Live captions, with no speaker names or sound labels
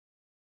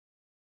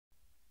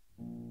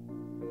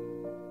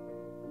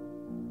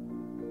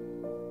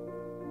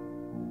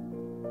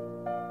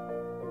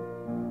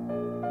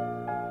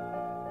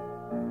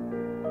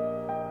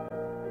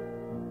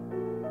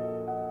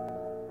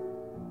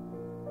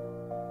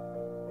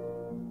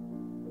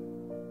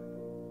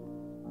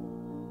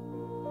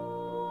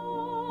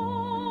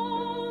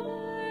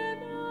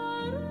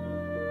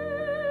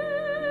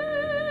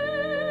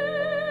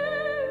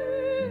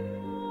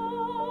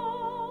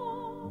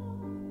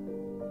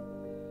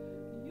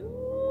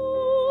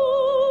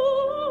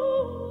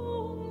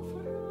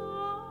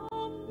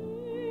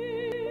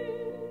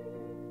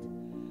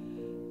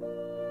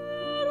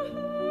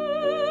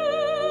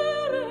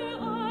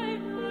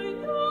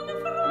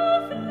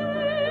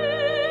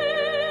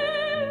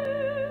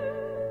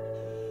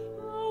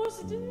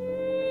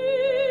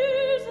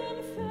diesen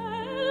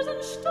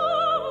Felsen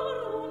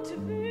starr und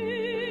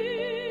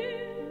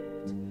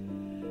wild,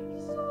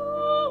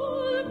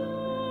 soll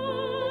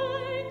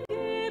mein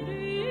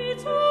Gebet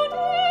zu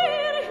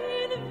dir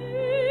hinwehen.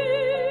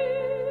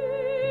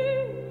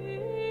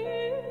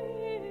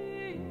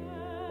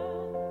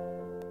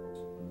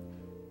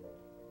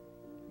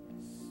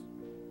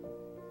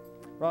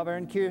 Robert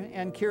and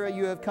Keira,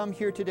 you have come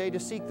here today to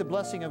seek the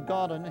blessing of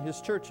God and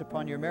His church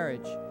upon your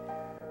marriage.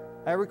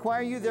 I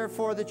require you,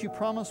 therefore, that you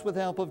promise with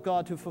the help of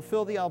God to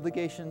fulfill the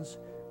obligations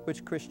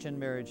which Christian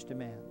marriage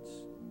demands.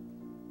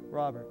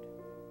 Robert,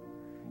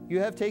 you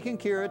have taken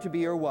Keira to be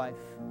your wife.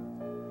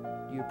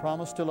 Do you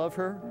promise to love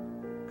her,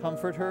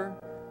 comfort her,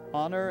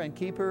 honor and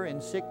keep her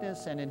in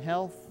sickness and in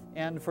health,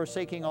 and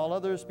forsaking all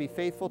others, be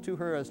faithful to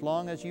her as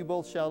long as you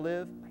both shall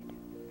live?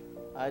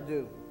 I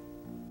do.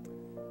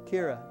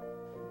 Keira,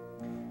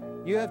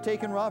 you have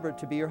taken Robert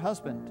to be your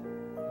husband.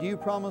 Do you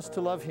promise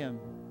to love him,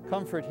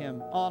 comfort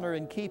him, honor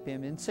and keep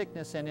him in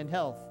sickness and in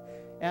health,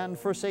 and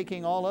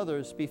forsaking all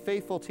others, be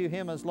faithful to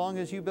him as long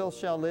as you both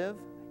shall live?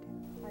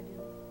 I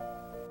do.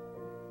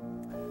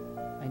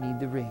 I need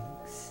the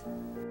rings.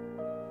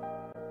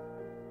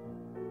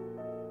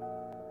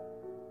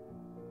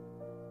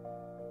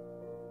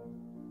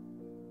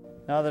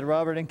 Now that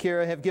Robert and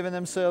Keira have given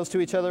themselves to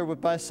each other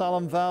by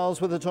solemn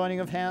vows with the joining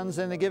of hands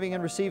and the giving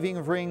and receiving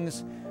of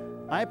rings,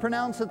 I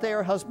pronounce that they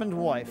are husband and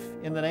wife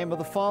in the name of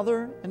the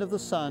Father and of the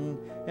Son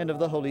and of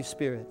the Holy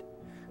Spirit.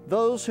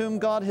 Those whom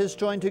God has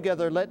joined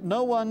together, let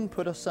no one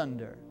put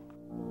asunder.